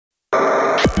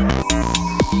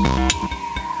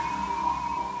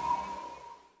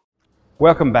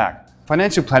Welcome back.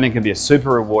 Financial planning can be a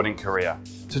super rewarding career.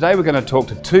 Today we're going to talk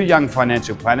to two young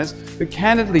financial planners who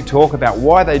candidly talk about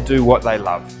why they do what they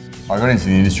love. I got into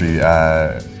the industry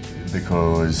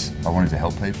because I wanted to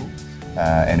help people,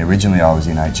 and originally I was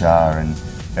in HR and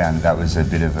found that was a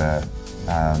bit of a,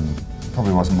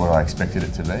 probably wasn't what I expected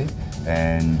it to be,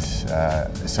 and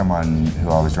someone who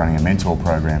I was running a mentor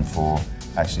program for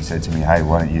actually said to me, hey,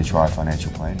 why don't you try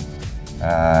financial planning?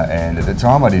 And at the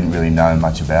time I didn't really know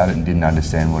much about it and didn't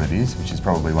understand what it is, which is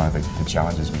probably one of the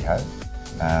challenges we have.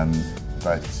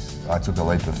 But I took a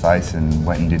leap of faith and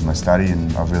went and did my study, and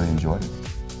I've really enjoyed it.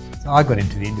 So I got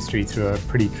into the industry through a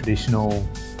pretty traditional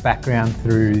background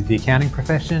through the accounting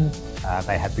profession.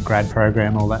 They had the grad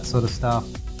program, all that sort of stuff.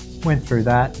 Went through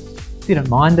that, didn't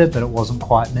mind it, but it wasn't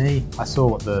quite me. I saw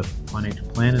what the financial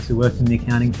planners who worked in the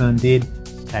accounting firm did.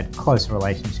 Had close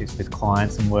relationships with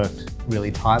clients and worked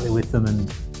really tightly with them, and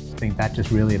I think that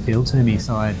just really appealed to me.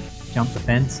 So I jumped the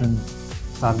fence and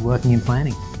started working in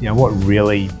planning. You know, what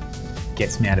really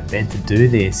gets me out of bed to do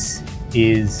this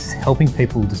is helping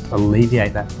people just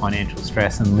alleviate that financial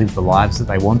stress and live the lives that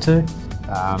they want to.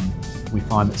 We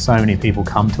find that so many people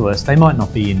come to us, they might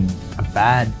not be in a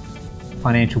bad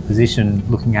financial position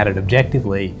looking at it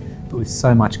objectively, but with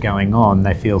so much going on,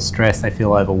 they feel stressed, they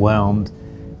feel overwhelmed.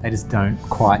 They just don't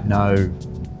quite know,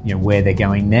 where they're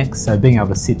going next. So being able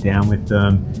to sit down with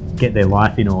them, get their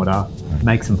life in order,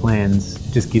 make some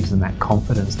plans, just gives them that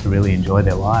confidence to really enjoy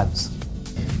their lives.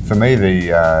 For me,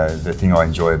 the thing I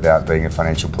enjoy about being a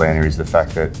financial planner is the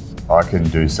fact that I can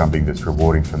do something that's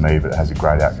rewarding for me but has a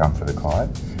great outcome for the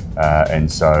client.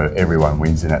 And so everyone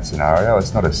wins in that scenario.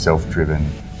 It's not a self-driven,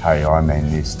 hey, I mean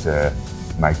this to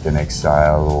make the next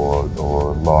sale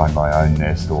or line my own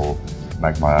nest or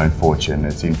make my own fortune.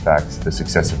 It's in fact the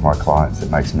success of my clients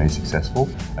that makes me successful,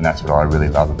 and that's what I really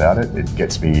love about it. It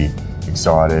gets me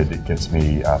excited, it gets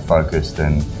me focused,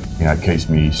 and it keeps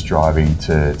me striving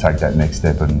to take that next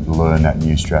step and learn that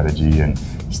new strategy and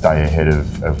stay ahead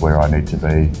of where I need to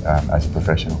be as a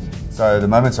professional. So the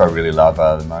moments I really love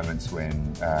are the moments when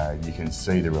you can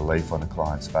see the relief on a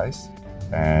client's face,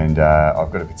 and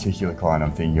I've got a particular client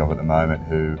I'm thinking of at the moment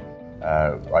who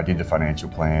I did the financial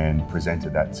plan,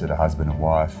 presented that to the husband and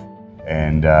wife,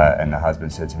 and the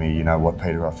husband said to me, you know what,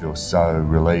 Peter, I feel so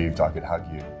relieved I could hug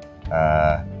you.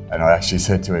 And I actually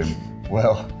said to him,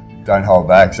 well, don't hold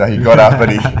back. So he got up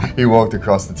and he walked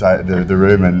across the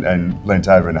room and leant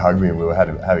over and hugged me, and we were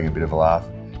having a bit of a laugh.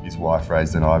 His wife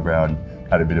raised an eyebrow and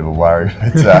had a bit of a worry.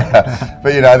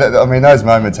 But those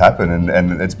moments happen,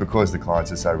 and it's because the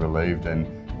clients are so relieved. And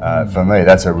for me,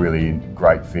 that's a really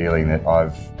great feeling that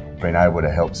I've been able to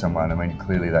help someone. I mean,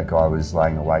 clearly that guy was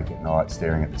laying awake at night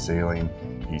staring at the ceiling.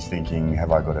 He's thinking,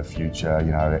 have I got a future?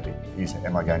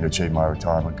 Am I going to achieve my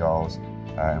retirement goals?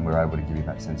 And we're able to give him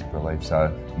that sense of relief.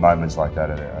 So moments like that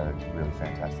are really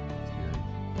fantastic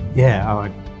experience. Yeah,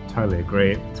 I totally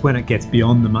agree. It's when it gets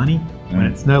beyond the money, when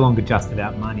it's no longer just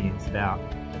about money, it's about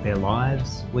their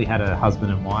lives. We had a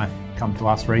husband and wife come to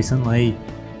us recently.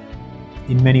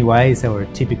 In many ways, they were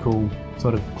a typical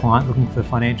sort of client looking for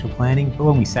financial planning, but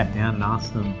when we sat down and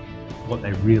asked them what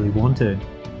they really wanted,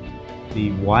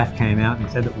 the wife came out and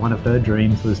said that one of her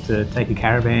dreams was to take a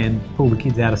caravan, pull the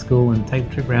kids out of school and take a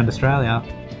trip around Australia.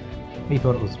 He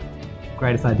thought it was the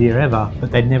greatest idea ever,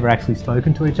 but they'd never actually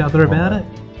spoken to each other about it.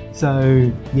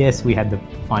 So yes, we had the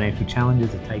financial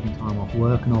challenges of taking time off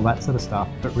work and all that sort of stuff,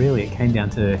 but really it came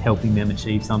down to helping them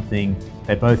achieve something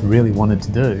they both really wanted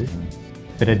to do,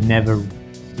 but had never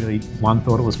really one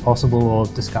thought it was possible or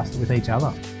discussed it with each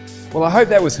other. Well, I hope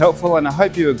that was helpful, and I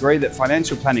hope you agree that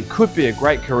financial planning could be a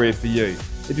great career for you.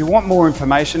 If you want more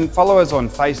information, follow us on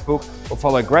Facebook or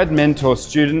follow Grad Mentor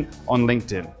Student on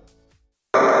LinkedIn.